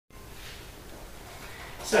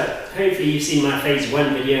So, hopefully you've seen my phase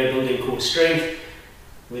 1 video, building core strength,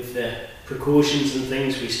 with the precautions and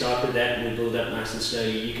things. We start with that and we build up nice and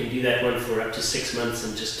slowly. You can do that one for up to 6 months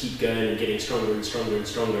and just keep going and getting stronger and stronger and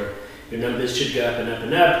stronger. Your numbers should go up and up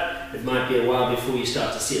and up. It might be a while before you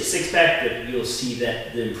start to see a six-pack, but you'll see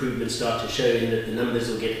that the improvements start to show and that the numbers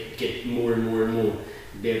will get more and more and more.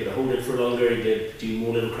 You'll be able to hold it for longer, you'll be able to do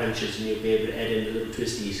more little crunches, and you'll be able to add in the little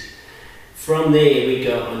twisties. From there, we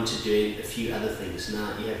go on to doing a few other things.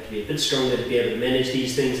 Now, you have to be a bit stronger to be able to manage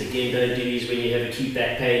these things. Again, don't do these when you have acute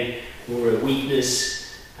back pain or a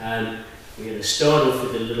weakness. We're going to start off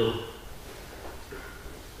with a little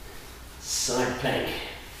side plank.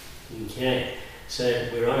 Okay, so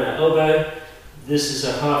we're on our elbow. This is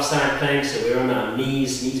a half side plank, so we're on our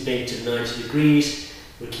knees bent to 90 degrees.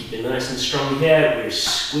 We're keeping nice and strong here. We're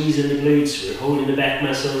squeezing the glutes, we're holding the back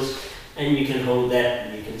muscles, and you can hold that.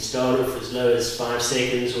 You can start off as low as 5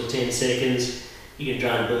 seconds or 10 seconds. You can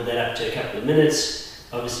try and build that up to a couple of minutes.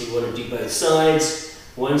 Obviously, you want to do both sides.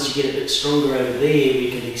 Once you get a bit stronger over there,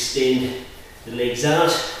 we can extend the legs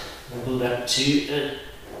out and build up to a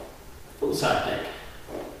full side plank,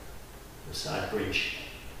 a side bridge.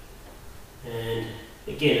 And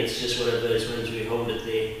again, it's just one of those ones we hold it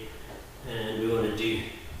there, and we want to do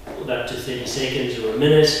build up to 30 seconds or a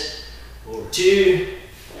minute or 2.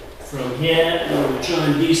 From here, we'll try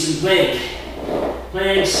and do some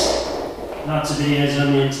planks. Lots of videos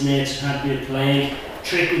on the internet how to do a plank.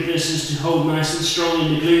 Trick with this is to hold nice and strong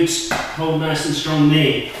in the glutes, hold nice and strong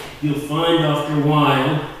there. You'll find after a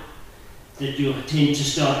while that you'll tend to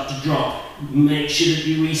start to drop. Make sure that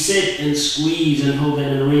you reset and squeeze and hold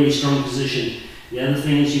that in a really strong position. The other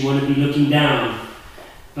thing is you want to be looking down.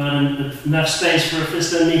 But enough space for a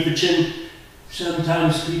fist underneath the chin.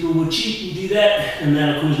 Sometimes people will cheat and do that, and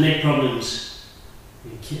that'll cause neck problems.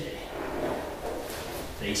 Okay.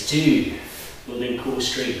 Phase 2, building core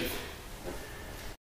strength.